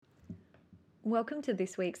Welcome to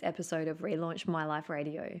this week's episode of Relaunch My Life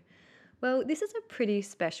Radio. Well, this is a pretty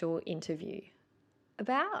special interview.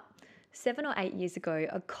 About 7 or 8 years ago,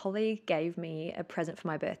 a colleague gave me a present for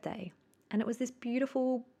my birthday, and it was this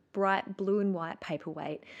beautiful, bright blue and white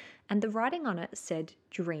paperweight, and the writing on it said,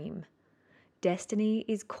 "Dream. Destiny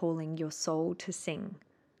is calling your soul to sing."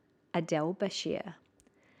 Adele Bashir.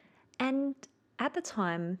 And at the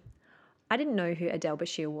time, I didn't know who Adele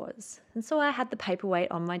Bashir was. And so I had the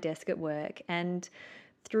paperweight on my desk at work, and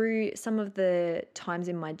through some of the times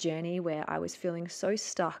in my journey where I was feeling so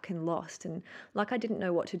stuck and lost and like I didn't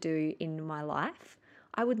know what to do in my life,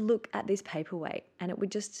 I would look at this paperweight and it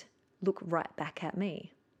would just look right back at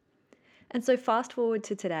me. And so fast forward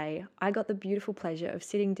to today, I got the beautiful pleasure of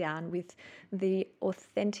sitting down with the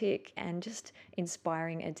authentic and just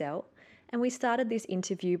inspiring Adele. And we started this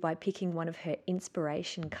interview by picking one of her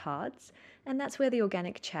inspiration cards. And that's where the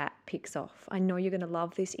organic chat picks off. I know you're going to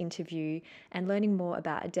love this interview and learning more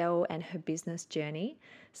about Adele and her business journey.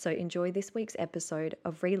 So enjoy this week's episode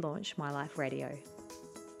of Relaunch My Life Radio.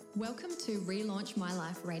 Welcome to Relaunch My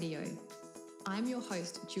Life Radio. I'm your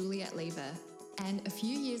host, Juliet Lever. And a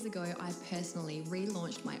few years ago, I personally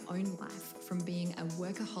relaunched my own life from being a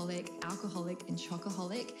workaholic, alcoholic, and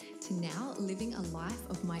chocoholic to now living a life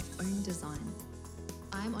of my own design.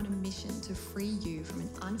 I'm on a mission to free you from an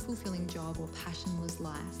unfulfilling job or passionless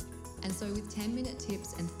life. And so with 10-minute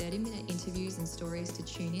tips and 30-minute interviews and stories to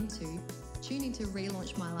tune into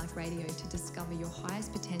Relaunch My Life Radio to discover your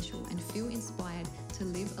highest potential and feel inspired to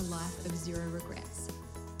live a life of zero regrets.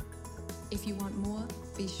 If you want more,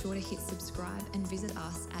 be sure to hit subscribe and visit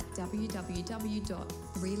us at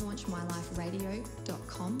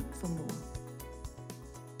www.relaunchmyliferadio.com for more.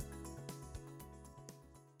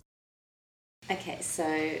 Okay, so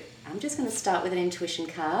I'm just going to start with an intuition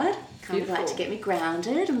card. Kind of like to get me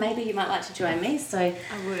grounded, and maybe you might like to join me. So I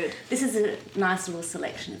would. This is a nice little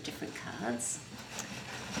selection of different cards.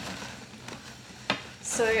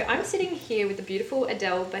 So I'm sitting here with the beautiful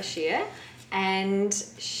Adele Bashir, and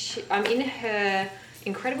I'm in her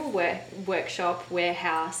incredible workshop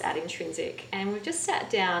warehouse at Intrinsic, and we've just sat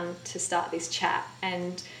down to start this chat,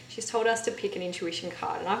 and she's told us to pick an intuition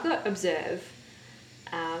card, and I've got observe,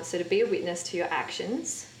 so to be a witness to your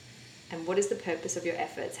actions, and what is the purpose of your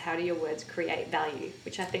efforts, how do your words create value,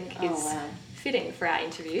 which I think is fitting for our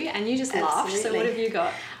interview, and you just laughed, so what have you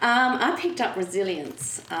got? I picked up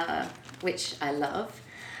resilience, which I love.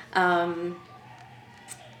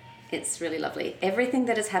 It's really lovely. Everything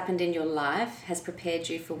that has happened in your life has prepared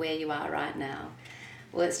you for where you are right now.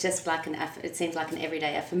 Well, it's just like it seems like an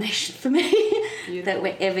everyday affirmation for me. That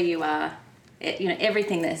wherever you are,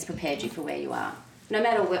 everything that has prepared you for where you are, no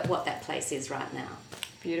matter what that place is right now.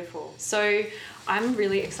 Beautiful. So I'm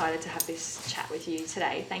really excited to have this chat with you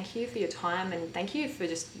today. Thank you for your time, and thank you for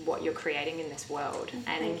just what you're creating in this world.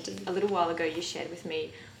 And a little while ago you shared with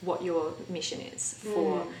me what your mission is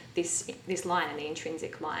for this line and the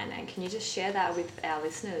intrinsic line. And can you just share that with our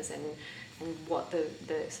listeners and what the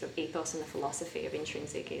sort of ethos and the philosophy of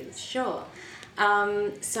Intrinsic is? Sure.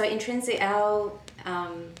 So Intrinsic, our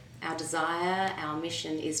desire, our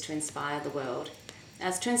mission is to inspire the world.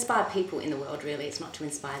 It's to inspire people in the world, really. It's not to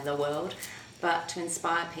inspire the world, but to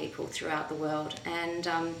inspire people throughout the world. And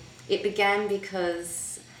it began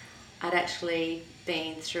because I'd actually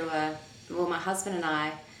been through my husband and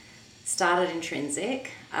I started Intrinsic.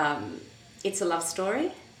 It's a love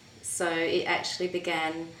story. So it actually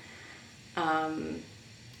began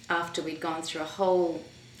after we'd gone through a whole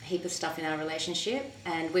heap of stuff in our relationship,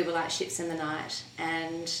 and we were like ships in the night,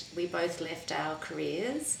 and we both left our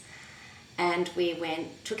careers. And we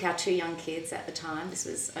took our 2 young kids at the time, this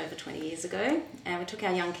was over 20 years ago, and we took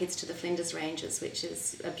our young kids to the Flinders Ranges, which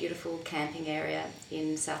is a beautiful camping area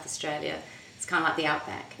in South Australia. It's kind of like the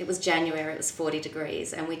outback. It was January, it was 40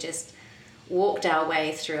 degrees, and we just walked our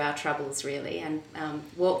way through our troubles, really, and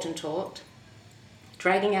walked and talked,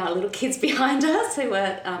 dragging our little kids behind us, who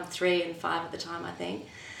were 3 and 5 at the time, I think.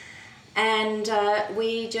 And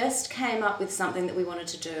we just came up with something that we wanted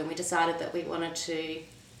to do, and we decided that we wanted to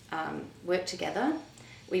work together.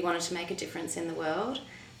 We wanted to make a difference in the world,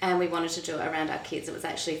 and we wanted to do it around our kids. It was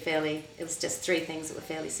actually it was just 3 things that were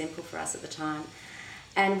fairly simple for us at the time,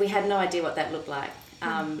 and we had no idea what that looked like.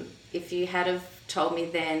 If you had have told me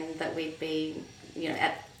then that we'd be,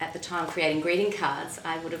 at the time creating greeting cards,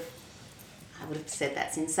 I would have said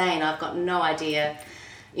that's insane. I've got no idea,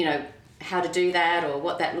 how to do that or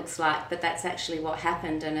what that looks like, but that's actually what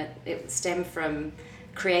happened, and it stemmed from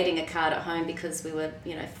creating a card at home because we were,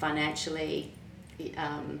 financially,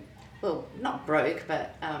 not broke,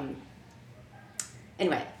 but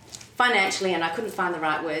anyway, financially, and I couldn't find the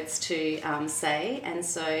right words to say, and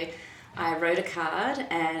so I wrote a card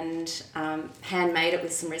and handmade it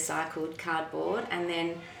with some recycled cardboard. And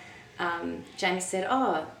then Jamie said,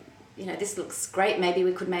 "Oh, you know, this looks great. Maybe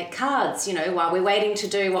we could make cards, you know, while we're waiting to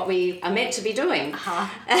do what we are meant to be doing."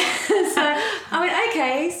 So I went,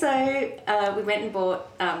 okay. So we went and bought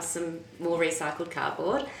some more recycled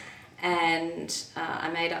cardboard, and I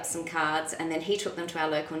made up some cards, and then he took them to our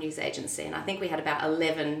local news agency, and I think we had about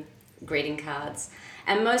 11 greeting cards,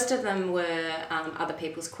 and most of them were other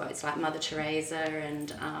people's quotes, like Mother Teresa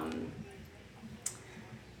and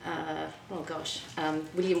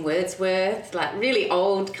William Wordsworth, like really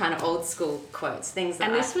old, kind of old school quotes, things that.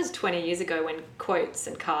 And this was 20 years ago when quotes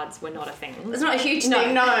and cards were not a thing. It's not a huge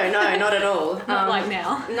thing. No, not at all. Not like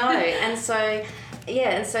now. No, and so.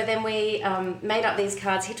 Yeah, and so then we made up these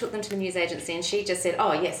cards. He took them to the news agency, and she just said,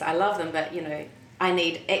 "Oh yes, I love them, but you know, I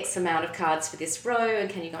need X amount of cards for this row, and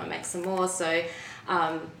can you go and make some more?" So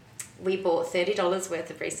we bought $30 worth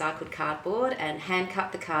of recycled cardboard and hand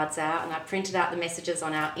cut the cards out, and I printed out the messages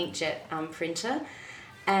on our inkjet printer,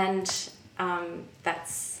 and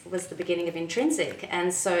that was the beginning of Intrinsic.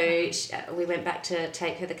 And so we went back to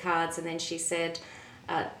take her the cards, and then she said,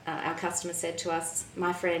 our customer said to us,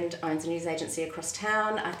 "My friend owns a news agency across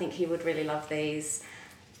town. I think he would really love these.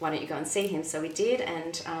 Why don't you go and see him?" So we did,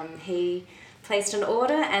 and he placed an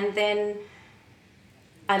order, and then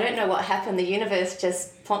I don't know what happened. The universe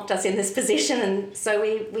just plonked us in this position, and so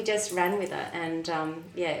we just ran with it, and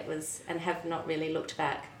it was, and have not really looked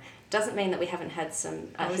back. Doesn't mean that we haven't had some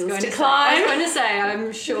hills to climb. I was going to say,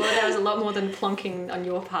 I'm sure there was a lot more than plonking on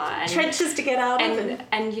your part. And, trenches to get out of.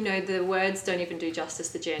 And, you know, the words don't even do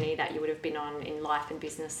justice the journey that you would have been on in life and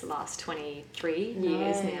business the last 23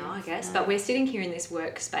 years now, I guess. No. But we're sitting here in this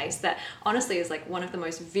workspace that honestly is like one of the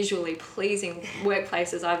most visually pleasing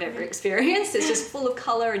workplaces I've ever experienced. It's just full of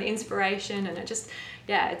colour and inspiration, and it just,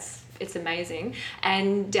 it's amazing.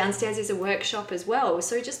 And downstairs is a workshop as well.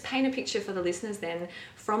 So just paint a picture for the listeners then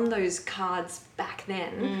from those cards back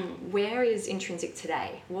then. Where is Intrinsic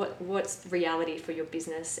today? What's the reality for your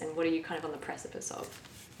business, and what are you kind of on the precipice of?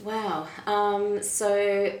 Wow.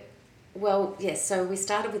 So we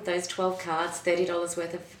started with those 12 cards, $30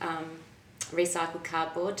 worth of recycled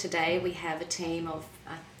cardboard. Today we have a team of,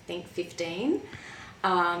 I think, 15.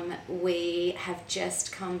 We have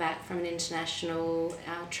just come back from an international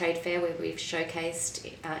trade fair where we've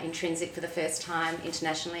showcased Intrinsic for the first time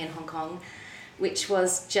internationally in Hong Kong, which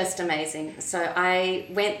was just amazing. So I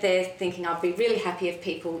went there thinking I'd be really happy if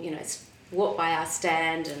people, you know, walked by our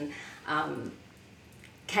stand and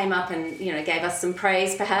came up and, you know, gave us some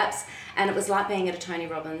praise perhaps. And it was like being at a Tony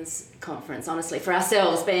Robbins conference, honestly, for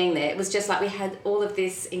ourselves being there. It was just like we had all of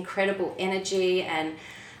this incredible energy, and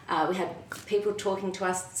we had people talking to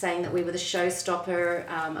us saying that we were the showstopper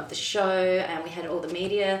of the show, and we had all the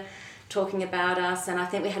media talking about us, and I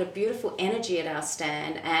think we had a beautiful energy at our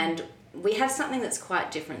stand, and we have something that's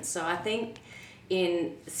quite different. So I think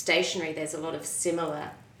in stationery there's a lot of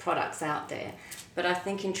similar products out there, but I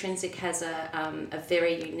think Intrinsic has a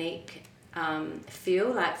very unique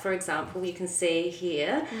feel. Like, for example, you can see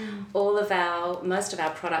here most of our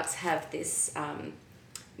products have this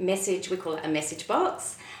message, we call it a message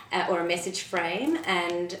box, or a message frame,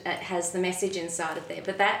 and it has the message inside of there.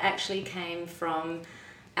 But that actually came from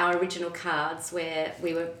our original cards, where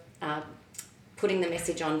we were putting the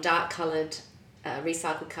message on dark coloured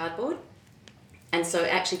recycled cardboard. And so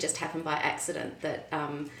it actually just happened by accident that,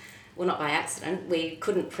 not by accident, we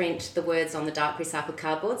couldn't print the words on the dark recycled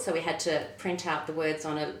cardboard, so we had to print out the words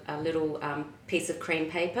on a little piece of cream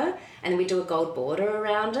paper, and then we'd do a gold border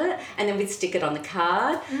around it, and then we'd stick it on the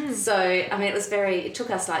card. So, I mean, it took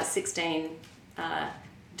us like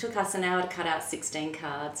took us an hour to cut out 16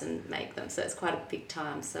 cards and make them, so it's quite a big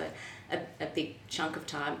time, so a big chunk of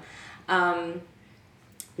time.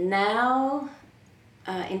 Now,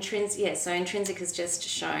 Intrinsic has just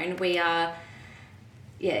shown we are,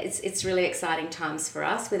 it's really exciting times for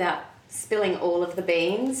us, without spilling all of the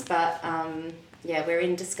beans, but we're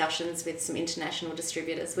in discussions with some international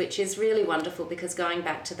distributors, which is really wonderful, because going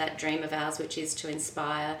back to that dream of ours, which is to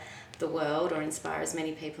inspire the world, or inspire as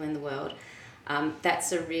many people in the world,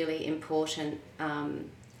 that's a really important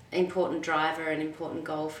driver and important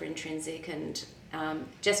goal for Intrinsic, and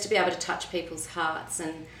just to be able to touch people's hearts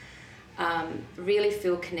and really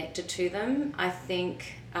feel connected to them. I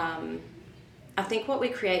think what we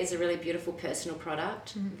create is a really beautiful personal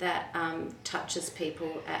product that touches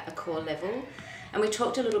people at a core level. And we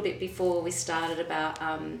talked a little bit before we started about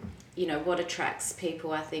what attracts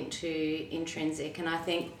people, I think, to Intrinsic, and I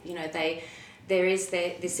think there is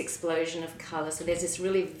this explosion of colour. So there's this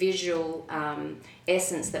really visual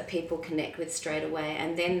essence that people connect with straight away,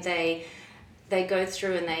 and then they go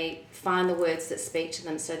through and they find the words that speak to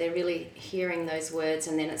them. So they're really hearing those words,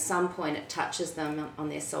 and then at some point it touches them on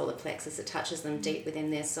their solar plexus. It touches them deep within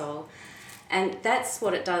their soul. And that's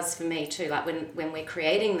what it does for me too. Like when we're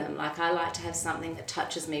creating them, like I like to have something that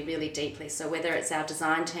touches me really deeply. So whether it's our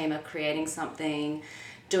design team are creating something,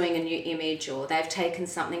 doing a new image, or they've taken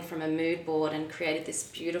something from a mood board and created this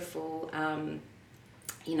beautiful,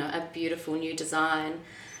 a beautiful new design,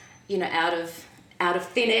 out of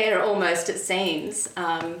thin air almost, it seems.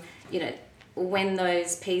 When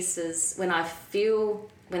those pieces, when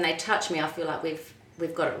they touch me, I feel like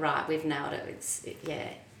we've got it right. We've nailed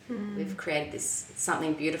it. We've created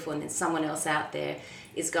something beautiful, and then someone else out there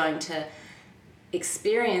is going to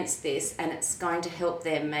experience this, and it's going to help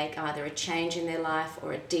them make either a change in their life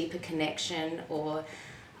or a deeper connection, or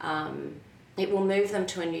it will move them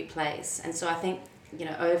to a new place. And so I think,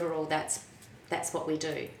 overall that's what we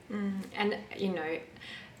do. And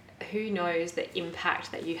who knows the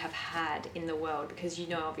impact that you have had in the world, because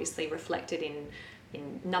obviously reflected in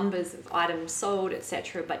numbers of items sold,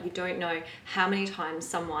 etc., but you don't know how many times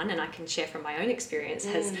someone, and I can share from my own experience,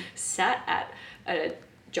 has sat at a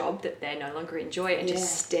job that they no longer enjoy and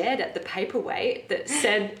just stared at the paperweight that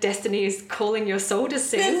said destiny is calling your soul to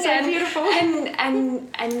sing. That's so beautiful.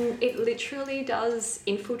 And it literally does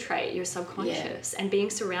infiltrate your subconscious, and being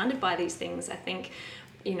surrounded by these things, I think,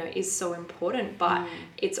 is so important. But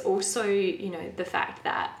it's also, the fact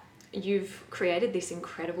that you've created this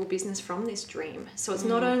incredible business from this dream. So it's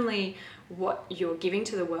not only what you're giving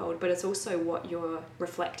to the world, but it's also what you're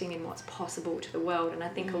reflecting in what's possible to the world. And I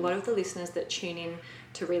think a lot of the listeners that tune in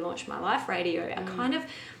to Relaunch My Life Radio are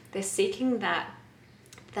they're seeking that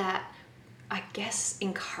I guess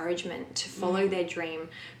encouragement to follow their dream,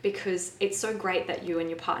 because it's so great that you and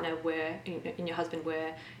your partner and your husband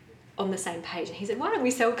were on the same page. And he said, why don't we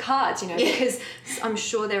sell cards? Because I'm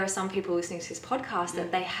sure there are some people listening to this podcast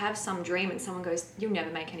that they have some dream and someone goes, you'll never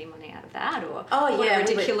make any money out of that, or what a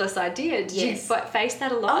ridiculous idea. Did you face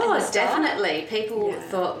that a lot? Oh, definitely. People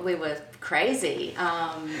thought we were crazy.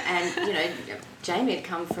 And Jamie had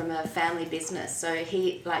come from a family business, so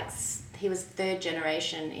he was third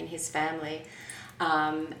generation in his family.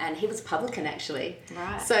 And he was a publican, actually.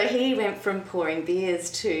 Right. So he went from pouring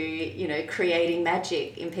beers to, creating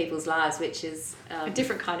magic in people's lives, which is... a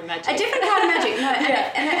different kind of magic. A different kind of magic, no.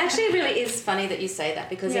 And it actually really is funny that you say that,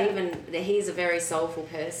 because even he's a very soulful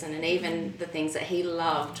person, and even the things that he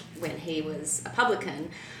loved when he was a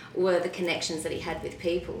publican were the connections that he had with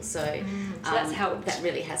people. So that's helped. That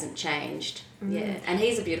really hasn't changed. Yeah. And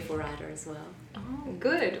he's a beautiful writer as well. Oh,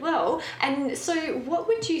 good. Well, and so what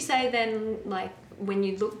would you say then, like, when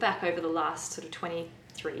you look back over the last sort of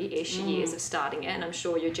 23-ish years of starting it, and I'm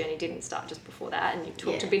sure your journey didn't start just before that, and you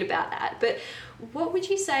talked a bit about that, but what would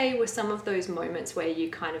you say were some of those moments where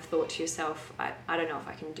you kind of thought to yourself, I don't know if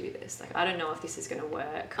I can do this, like, I don't know if this is going to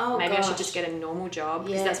work, maybe I should just get a normal job,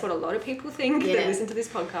 because that's what a lot of people think that listen to this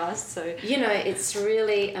podcast. So it's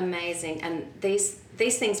really amazing, and these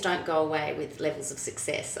things don't go away with levels of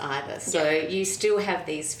success either, so you still have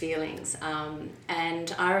these feelings,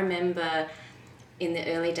 and I remember in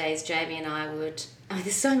the early days, Jamie and I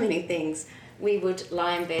there's so many things. We would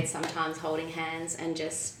lie in bed sometimes holding hands and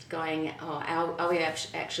just going, are we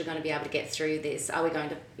actually going to be able to get through this? Are we going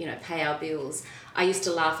to, pay our bills? I used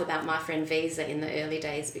to laugh about my friend Visa in the early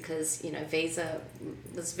days, because, Visa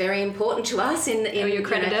was very important to us in your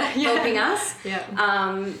creditor. Helping us.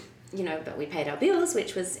 But we paid our bills,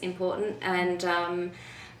 which was important. And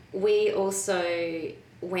we also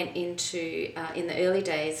went into, in the early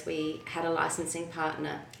days, we had a licensing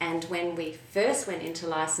partner, and when we first went into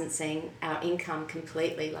licensing, our income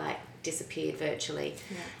completely disappeared virtually.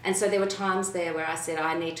 And so there were times there where I said,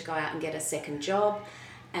 I need to go out and get a second job,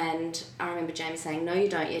 and I remember Jamie saying, no, you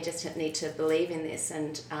don't, you just need to believe in this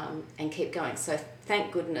and keep going. So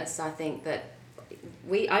thank goodness, I think that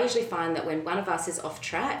I usually find that when one of us is off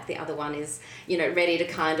track, the other one is, ready to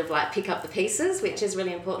kind of pick up the pieces, which is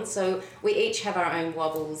really important. So we each have our own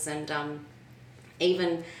wobbles, and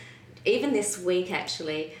even this week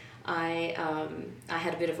actually, I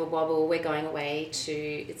had a bit of a wobble. We're going away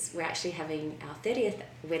we're actually having our 30th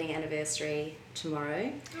wedding anniversary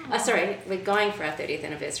tomorrow. We're going for our 30th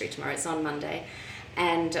anniversary tomorrow. It's on Monday,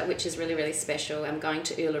 and which is really, really special. I'm going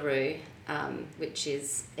to Uluru, which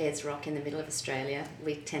is Ayers Rock in the middle of Australia.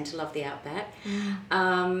 We tend to love the outback.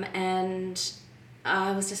 And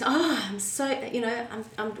I was just, I'm so,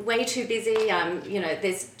 I'm way too busy.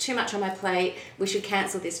 There's too much on my plate. We should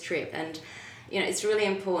cancel this trip. And, it's really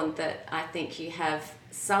important that I think you have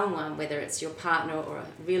someone, whether it's your partner or a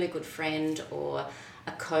really good friend or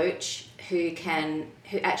a coach,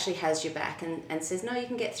 who actually has your back and says, no, you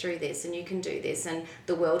can get through this and you can do this, and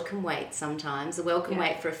the world can wait sometimes. The world can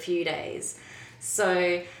wait for a few days.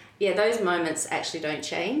 So yeah, those moments actually don't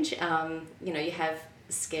change. You know, you have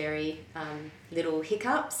scary little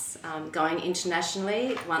hiccups going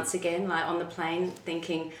internationally, once again, like on the plane,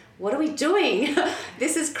 thinking, what are we doing?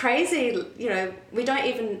 This is crazy. You know,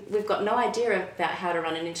 we've got no idea about how to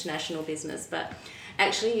run an international business, but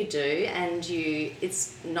actually you do, and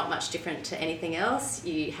it's not much different to anything else.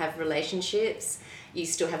 You have relationships, you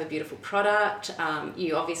still have a beautiful product,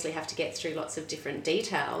 you obviously have to get through lots of different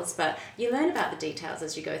details, but you learn about the details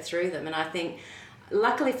as you go through them. And I think,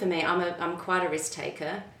 luckily for me, I'm quite a risk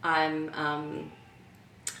taker.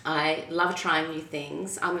 I love trying new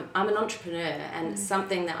things. I'm an entrepreneur, and it's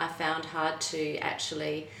something that I found hard to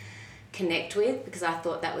actually connect with, because I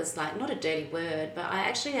thought that was like not a dirty word, but I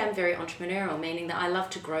actually am very entrepreneurial, meaning that I love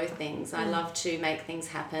to grow things. I love to make things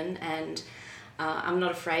happen, and I'm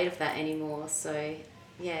not afraid of that anymore. So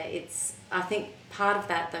yeah, I think part of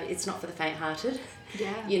that, though, it's not for the faint-hearted.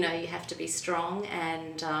 Yeah. You know, you have to be strong,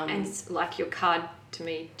 and like your card to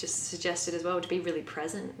me just suggested as well, to be really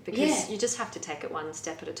present, because you just have to take it one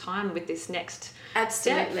step at a time with this next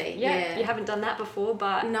absolutely step. Yeah, you haven't done that before,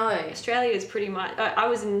 but no, Australia is pretty much. I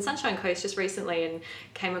was in Sunshine Coast just recently and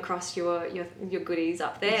came across your goodies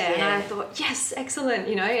up there, and I thought, yes, excellent.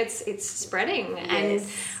 You know, it's spreading, and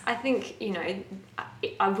I think, you know,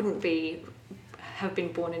 I wouldn't have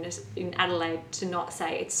been born in Adelaide to not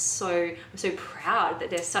say I'm so proud that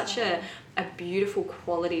there's such a beautiful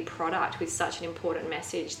quality product with such an important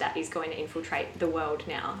message that is going to infiltrate the world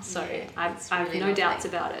now. So I have no doubts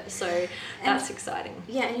about it. So that's exciting.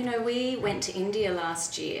 Yeah, and you know, we went to India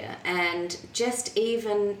last year, and just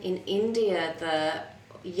even in India, the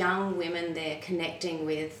young women there connecting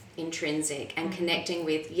with intrinsic and connecting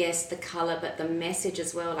with, yes, the colour, but the message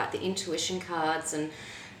as well, like the intuition cards,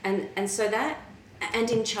 and so that.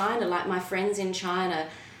 And in China, like my friends in China,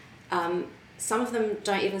 some of them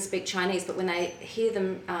don't even speak Chinese, but when they hear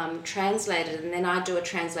them translated, and then I do a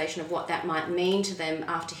translation of what that might mean to them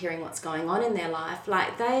after hearing what's going on in their life,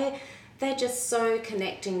 like they're just so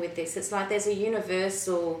connecting with this. It's like there's a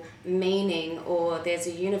universal meaning, or there's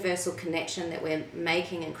a universal connection that we're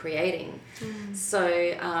making and creating. So,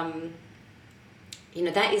 you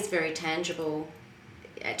know, that is very tangible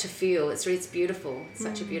to feel. It's beautiful. It's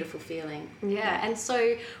such a beautiful feeling. Yeah. And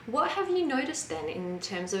so what have you noticed then, in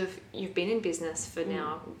terms of, you've been in business for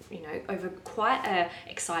now, you know, over quite a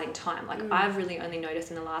exciting time. Like I've really only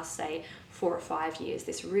noticed in the last, say, 4 or 5 years,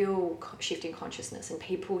 this real shift in consciousness, and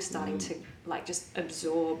people starting to like just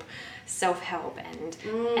absorb self-help and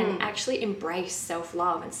actually embrace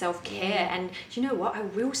self-love and self-care. And you know what, I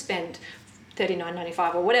will spend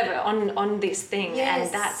 $39.95 or whatever on this thing,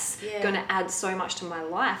 and that's going to add so much to my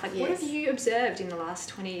life. Like, what have you observed in the last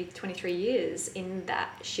 23 years in that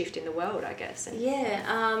shift in the world, I guess? And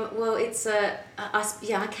well, it's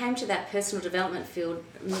I came to that personal development field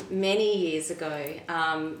many years ago,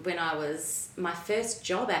 when I was, my first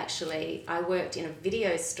job actually, I worked in a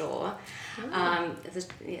video store.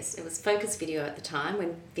 It was Focus Video at the time,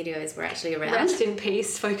 when videos were actually around. Rest in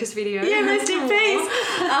peace, Focus Video. Yeah, rest in peace.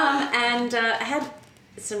 And I had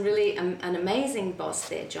some really an amazing boss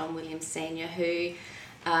there, John Williams Senior, who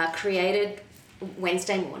created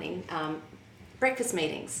Wednesday morning breakfast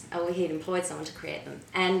meetings. He had employed someone to create them,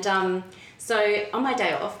 and so on my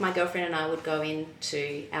day off, my girlfriend and I would go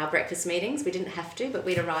into our breakfast meetings. We didn't have to, but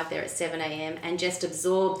we'd arrive there at 7 a.m. and just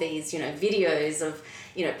absorb these, you know, videos of,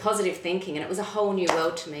 you know, positive thinking, and it was a whole new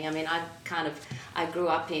world to me. I mean, I grew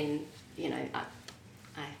up in, you know,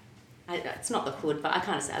 it's not the hood, but I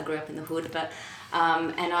kind of say I grew up in the hood, but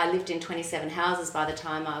and I lived in 27 houses by the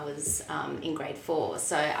time I was in grade 4,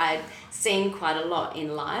 so I'd seen quite a lot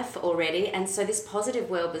in life already, and so this positive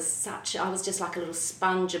world was I was just like a little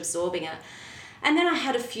sponge absorbing it. And then I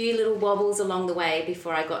had a few little wobbles along the way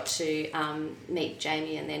before I got to meet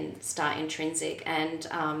Jamie and then start Intrinsic. And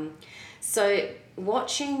so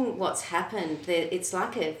watching what's happened, it's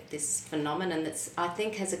like this phenomenon that's, I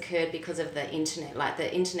think, has occurred because of the internet. Like,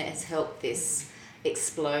 the internet has helped this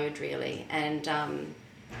explode, really, and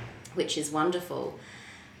which is wonderful.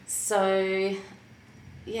 So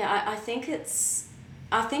yeah, I think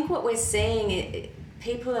what we're seeing,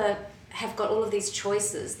 people have got all of these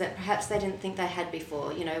choices that perhaps they didn't think they had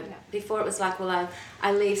before. You know, before it was like, well,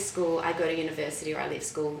 I leave school, I go to university, or I leave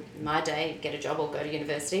school in my day, get a job or go to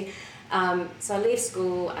university. So I leave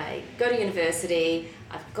school, I go to university,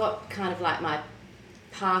 I've got kind of like my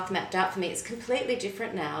path mapped out for me. It's completely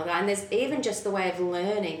different now, and there's even just the way of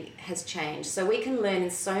learning has changed. So we can learn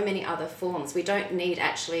in so many other forms. We don't need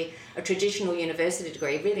actually a traditional university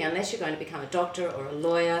degree, really, unless you're going to become a doctor or a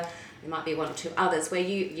lawyer. There might be one or two others where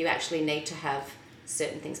you actually need to have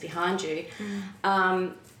certain things behind you.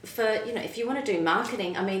 For, you know, if you want to do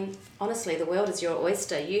marketing, I mean, honestly, the world is your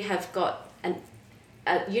oyster. You have got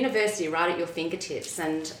a university right at your fingertips,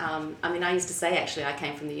 and I mean, I used to say, actually, I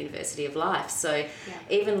came from the University of Life, so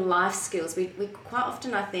even life skills, we quite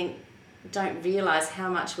often, I think, don't realise how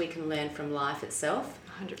much we can learn from life itself.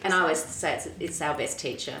 100%. And I always say it's our best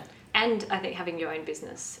teacher. And I think having your own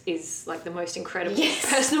business is like the most incredible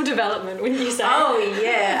personal development, wouldn't you say? Oh,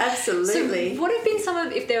 yeah, absolutely. So what have been some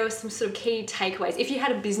of, if there were some sort of key takeaways, if you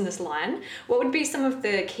had a business line, what would be some of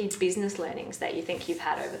the key business learnings that you think you've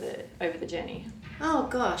had over the journey? Oh,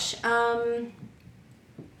 gosh.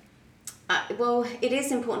 Well, it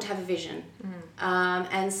is important to have a vision.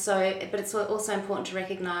 And so, but it's also important to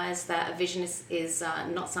recognise that a vision is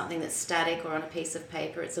not something that's static or on a piece of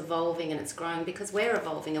paper. It's evolving and it's growing, because we're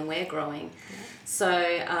evolving and we're growing. So,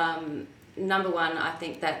 number one, I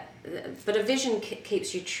think that, but a vision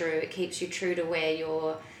keeps you true. It keeps you true to where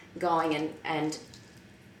you're going, and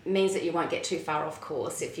means that you won't get too far off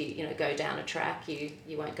course. If you go down a track, you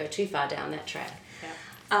won't go too far down that track.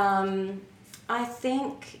 I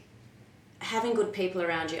think having good people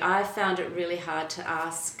around you. I found it really hard to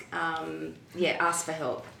ask for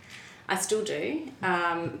help. I still do,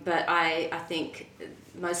 but I think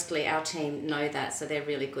mostly our team know that, so they're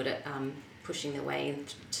really good at pushing their way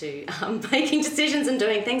into making decisions and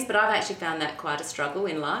doing things. But I've actually found that quite a struggle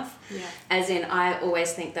in life. As in, I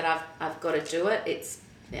always think that I've got to do it. It's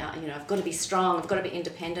I've got to be strong. I've got to be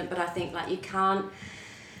independent. But I think you can't.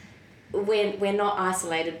 We're not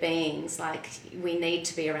isolated beings. We need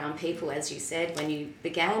to be around people, as you said. When you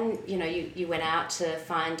began, you went out to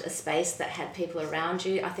find a space that had people around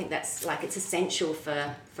you. I think that's it's essential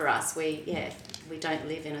for us. We don't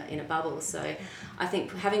live in a bubble. So I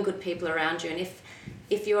think having good people around you, and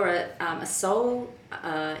if you're a soul,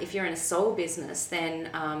 if you're in a soul business, then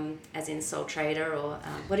as in sole trader, or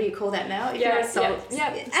what do you call that now? If you're a soul,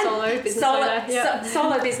 solo business owner.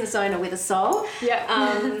 Solo business owner with a soul.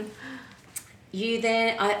 You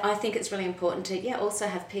then, I think it's really important to also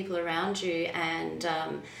have people around you, and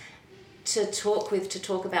to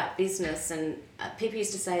talk about business. And people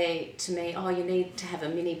used to say to me, oh, you need to have a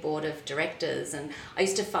mini board of directors. And I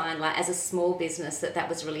used to find, as a small business, that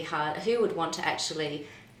was really hard. Who would want to actually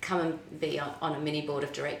come and be on a mini board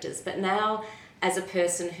of directors? But now, as a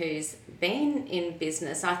person who's been in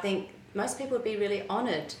business, I think most people would be really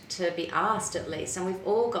honoured to be asked, at least. And we've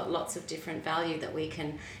all got lots of different value that we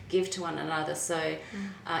can give to one another. So,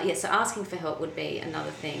 so asking for help would be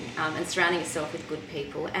another thing, and surrounding yourself with good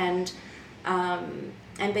people, and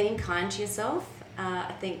being kind to yourself.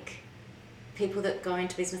 I think people that go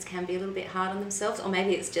into business can be a little bit hard on themselves, or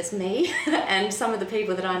maybe it's just me and some of the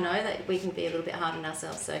people that I know, that we can be a little bit hard on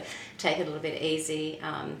ourselves. So take it a little bit easy.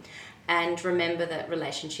 And remember that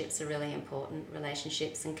relationships are really important,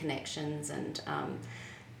 relationships and connections. And,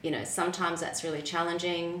 sometimes that's really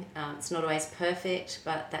challenging. It's not always perfect,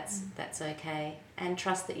 but that's okay. And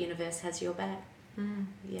trust that universe has your back.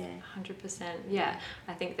 100%. Yeah,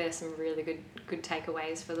 I think there's some really good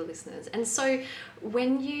takeaways for the listeners. And so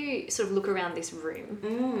when you sort of look around this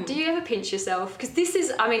room, do you ever pinch yourself? Because this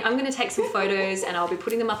is, I'm going to take some photos and I'll be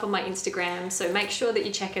putting them up on my Instagram, so make sure that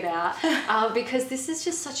you check it out, because this is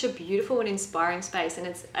just such a beautiful and inspiring space. And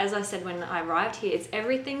it's, as I said when I arrived here, it's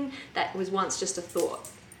everything that was once just a thought.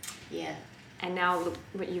 And now look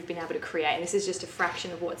what you've been able to create. And this is just a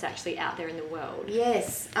fraction of what's actually out there in the world.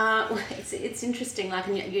 Yes, it's interesting.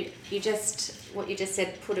 You just, what you just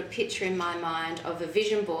said, put a picture in my mind of a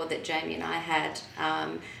vision board that Jamie and I had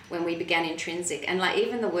when we began Intrinsic. And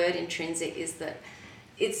even the word intrinsic is that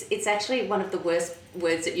it's actually one of the worst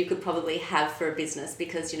words that you could probably have for a business,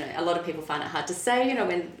 because a lot of people find it hard to say.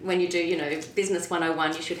 When you do business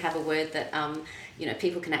 101, you should have a word that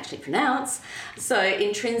people can actually pronounce. So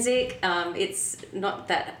intrinsic, it's not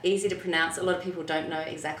that easy to pronounce. A lot of people don't know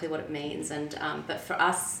exactly what it means, and but for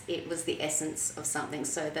us, it was the essence of something.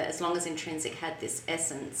 So that as long as intrinsic had this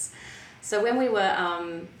essence. So when we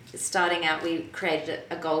were starting out, we created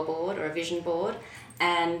a goal board or a vision board.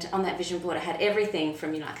 And on that vision board, it had everything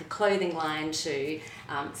from a clothing line to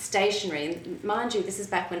stationery. And mind you, this is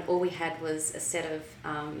back when all we had was a set of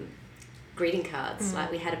greeting cards.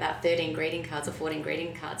 We had about 13 greeting cards or 14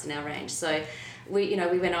 greeting cards in our range. So we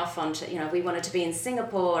went off onto, we wanted to be in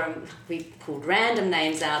Singapore, and we pulled random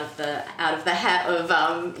names out of the hat of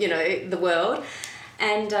the world.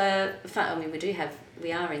 And we do have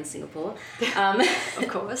we are in Singapore. Of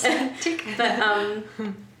course. Tick. But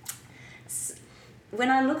when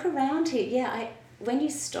I look around here, when you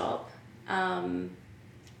stop,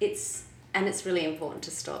 it's really important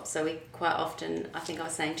to stop. So we quite often, I think I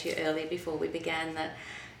was saying to you earlier before we began that,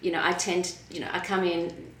 I tend to, I come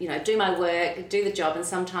in, do my work, do the job, and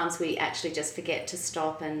sometimes we actually just forget to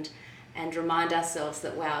stop and remind ourselves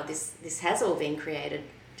that, wow, this has all been created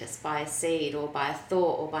just by a seed or by a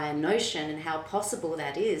thought or by a notion, and how possible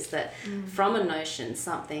that is, that from a notion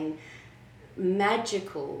something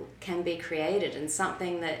magical can be created, and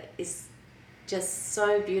something that is just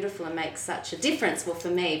so beautiful and makes such a difference. Well, for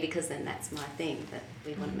me, because then that's my thing, that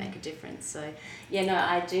we want to make a difference. So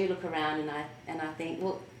I do look around and I think,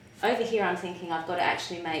 well, over here I'm thinking I've got to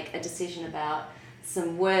actually make a decision about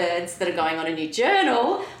some words that are going on a new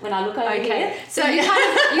journal when I look over here. So you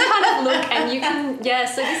kind of look and you can,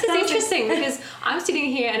 so this is interesting, because I'm sitting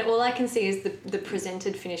here and all I can see is the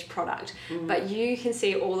presented finished product, but you can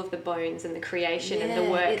see all of the bones and the creation and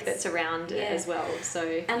the work that's around it as well.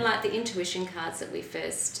 So, and like the intuition cards that we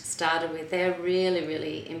first started with, they're really,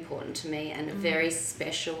 really important to me, and a very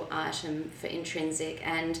special item for Intrinsic.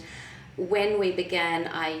 And when we began,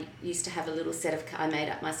 I used to have I made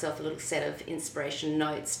up myself a little set of inspiration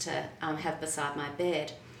notes to have beside my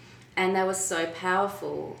bed. And they were so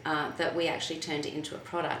powerful that we actually turned it into a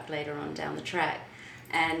product later on down the track.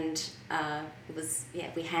 And it was,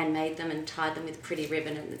 we handmade them and tied them with pretty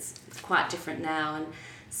ribbon, and it's quite different now. And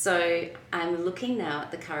so I'm looking now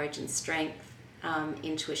at the Courage and Strength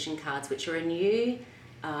intuition cards, which are a new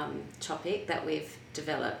topic that we've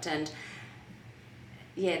developed. And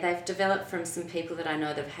they've developed from some people that I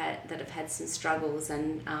know that have had some struggles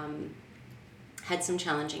and had some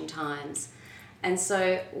challenging times. And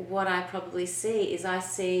so what I probably see is, I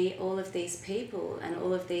see all of these people and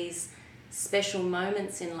all of these special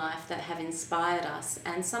moments in life that have inspired us.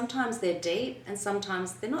 And sometimes they're deep, and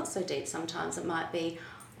sometimes they're not so deep. Sometimes it might be,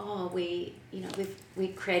 we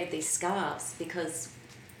created these scarves because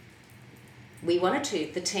we wanted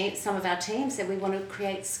to. Some of our team said we want to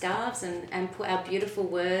create scarves and put our beautiful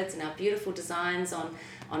words and our beautiful designs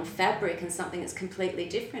on fabric, and something that's completely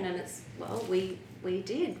different. And it's, we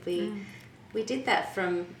did. We did that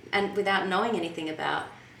and without knowing anything about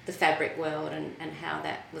the fabric world and how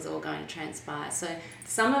that was all going to transpire. So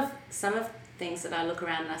some of things that I look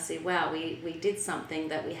around and I see, wow, we did something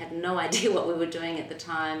that we had no idea what we were doing at the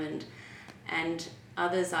time. And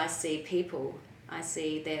others, I see people. I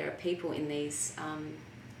see there are people in these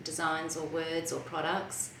designs or words or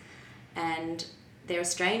products, and there are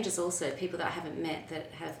strangers also, people that I haven't met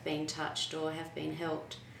that have been touched or have been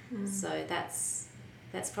helped. So that's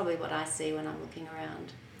probably what I see when I'm looking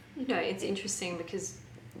around. It's interesting because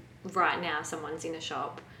right now someone's in a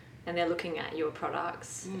shop and they're looking at your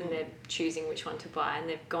products and they're choosing which one to buy, and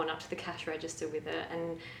they've gone up to the cash register with it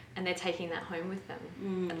and they're taking that home with them.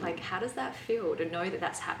 And like, how does that feel to know that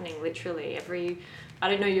that's happening literally I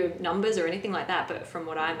don't know your numbers or anything like that, but from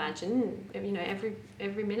what I imagine,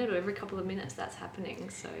 every minute or every couple of minutes that's happening.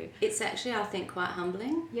 So it's actually, I think, quite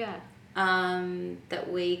humbling.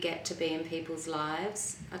 That we get to be in people's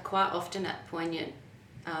lives, quite often at poignant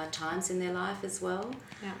times in their life as well.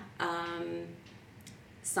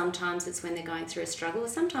 Sometimes it's when they're going through a struggle, or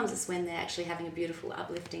sometimes it's when they're actually having a beautiful,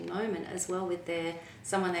 uplifting moment as well with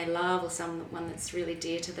someone they love or someone that's really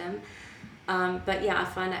dear to them. But I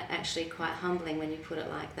find it actually quite humbling when you put it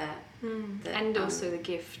like that. And also the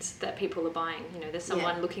gift that people are buying. There's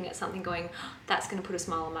someone looking at something going, that's going to put a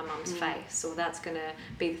smile on my mum's face, or that's going to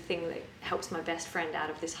be the thing that helps my best friend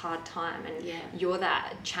out of this hard time. And you're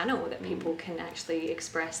that channel that people can actually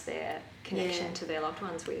express their connection to their loved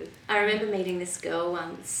ones with. I remember meeting this girl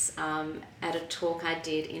once at a talk I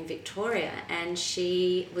did in Victoria, and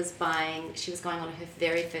she was going on her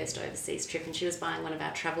very first overseas trip, and she was buying one of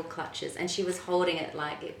our travel clutches, and she was holding it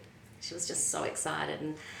she was just so excited.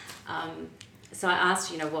 And so I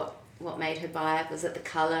asked, what made her buy it? Was it the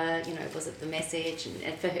colour? Was it the message?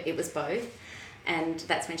 And for her, it was both. And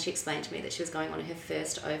that's when she explained to me that she was going on her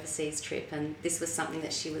first overseas trip, and this was something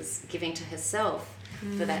that she was giving to herself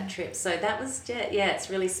for that trip. So that was, it's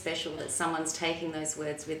really special that someone's taking those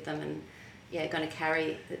words with them and going to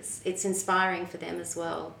carry. It's inspiring for them as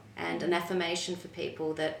well, and an affirmation for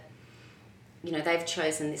people that they've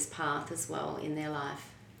chosen this path as well in their life.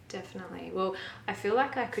 Definitely. Well, I feel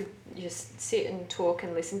like I could just sit and talk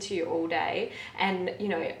and listen to you all day, and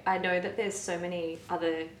I know that there's so many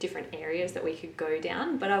other different areas that we could go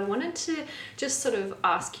down, but I wanted to just sort of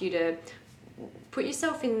ask you to put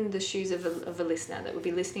yourself in the shoes of a listener that would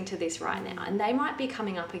be listening to this right now, and they might be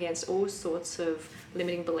coming up against all sorts of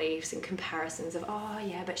limiting beliefs and comparisons of, oh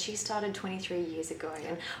yeah, but she started 23 years ago,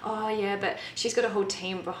 and oh yeah, but she's got a whole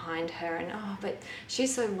team behind her, and oh, but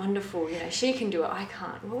she's so wonderful, you know, she can do it, I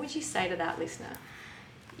can't. What would you say to that listener?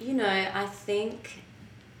 You know, I think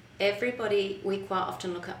we quite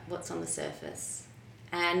often look at what's on the surface,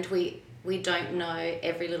 and we don't know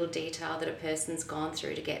every little detail that a person's gone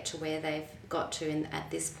through to get to where they've got to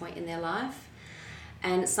at this point in their life.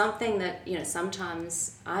 And something that, you know,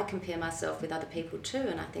 sometimes I compare myself with other people too,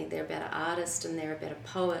 and I think they're a better artist, and they're a better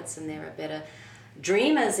poets, and they're a better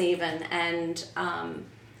dreamers even. And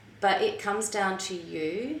but it comes down to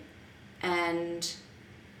you and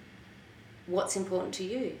what's important to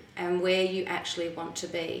you and where you actually want to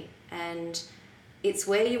be. And it's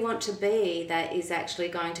where you want to be that is actually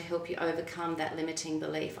going to help you overcome that limiting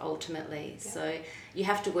belief ultimately. Yeah. So you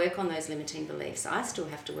have to work on those limiting beliefs. I still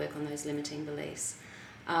have to work on those limiting beliefs.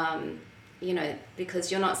 You know,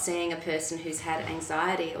 because you're not seeing a person who's had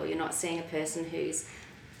anxiety, or you're not seeing a person who's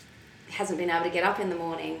hasn't been able to get up in the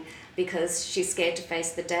morning because she's scared to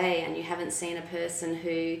face the day, and you haven't seen a person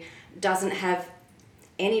who doesn't have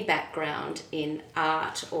any background in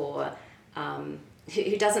art, or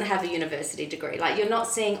who doesn't have a university degree. Like, you're not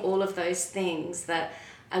seeing all of those things that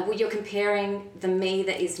you're comparing the me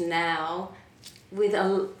that is now with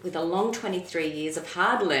a long 23 years of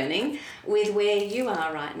hard learning with where you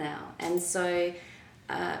are right now. And so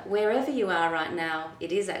wherever you are right now,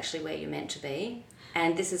 it is actually where you're meant to be,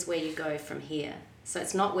 and this is where you go from here. So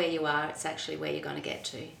it's not where you are, it's actually where you're going to get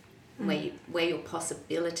to, where your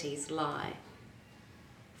possibilities lie,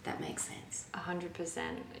 if that makes sense.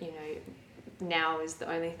 100%. You know, now is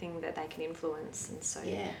the only thing that they can influence, and so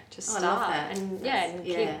just start. I love that.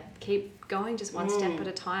 And keep going, just one step at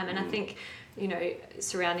a time. And I think, you know,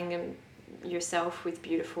 surrounding yourself with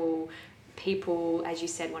beautiful people, as you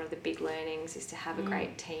said, one of the big learnings is to have a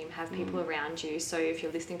great team, have people around you. So if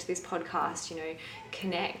you're listening to this podcast, you know,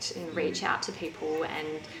 connect and reach out to people, and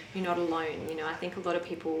you're not alone. You know, I think a lot of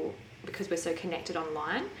people, because we're so connected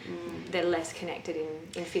online, they're less connected in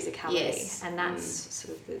physicality. Yes. And that's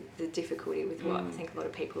sort of the difficulty with what I think a lot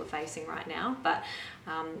of people are facing right now. But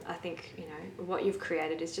I think, you know, what you've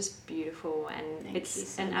created is just beautiful, and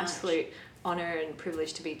it's an absolute honour and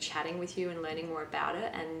privilege to be chatting with you and learning more about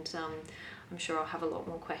it. And I'm sure I'll have a lot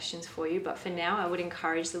more questions for you. But for now, I would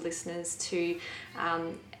encourage the listeners to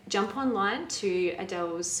jump online to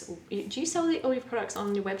Adele's. Do you sell all your products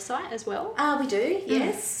on your website as well? We do,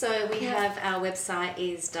 yes. So we have our website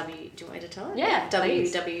is do you want me to tell it? Yeah,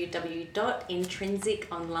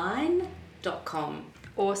 www.intrinsiconline.com.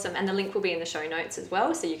 Awesome. And the link will be in the show notes as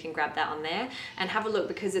well, so you can grab that on there and have a look,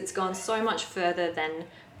 because it's gone so much further than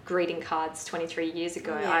greeting cards 23 years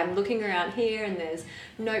ago. Yeah. I'm looking around here, and there's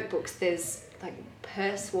notebooks, there's like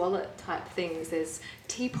purse wallet type things, there's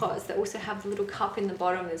teapots that also have the little cup in the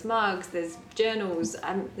bottom, there's mugs, there's journals,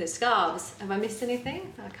 there's scarves. Have I missed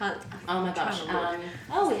anything? I can't. Oh my gosh. We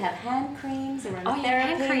have hand creams, aromatherapy.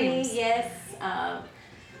 Hand creams. Yes.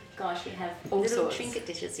 Gosh, we have all little sorts. Trinket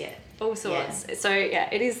dishes, all sorts. Yeah. So yeah,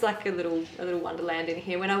 it is like a little wonderland in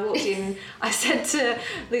here. When I walked in, I said to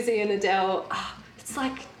Lizzie and Adele, it's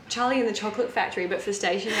like Charlie and the Chocolate Factory, but for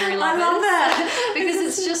stationery lovers. I love that. Because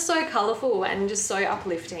it's just so colourful and just so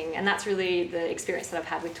uplifting, and that's really the experience that I've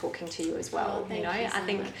had with talking to you as well. You know, I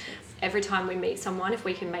think every time we meet someone, if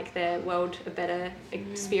we can make their world a better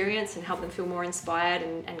experience and help them feel more inspired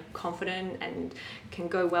and confident and can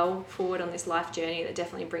go well forward on this life journey that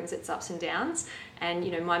definitely brings its ups and downs. And,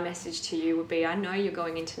 you know, my message to you would be, I know you're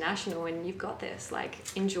going international and you've got this. Like,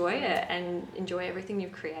 enjoy it and enjoy everything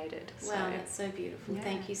you've created. Wow, that's so beautiful. Yeah.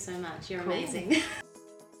 Thank you so much. You're amazing.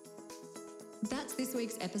 That's this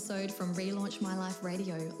week's episode from Relaunch My Life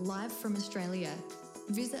Radio, live from Australia.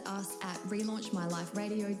 Visit us at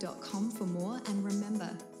relaunchmyliferadio.com for more, and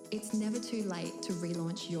remember, it's never too late to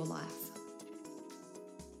relaunch your life.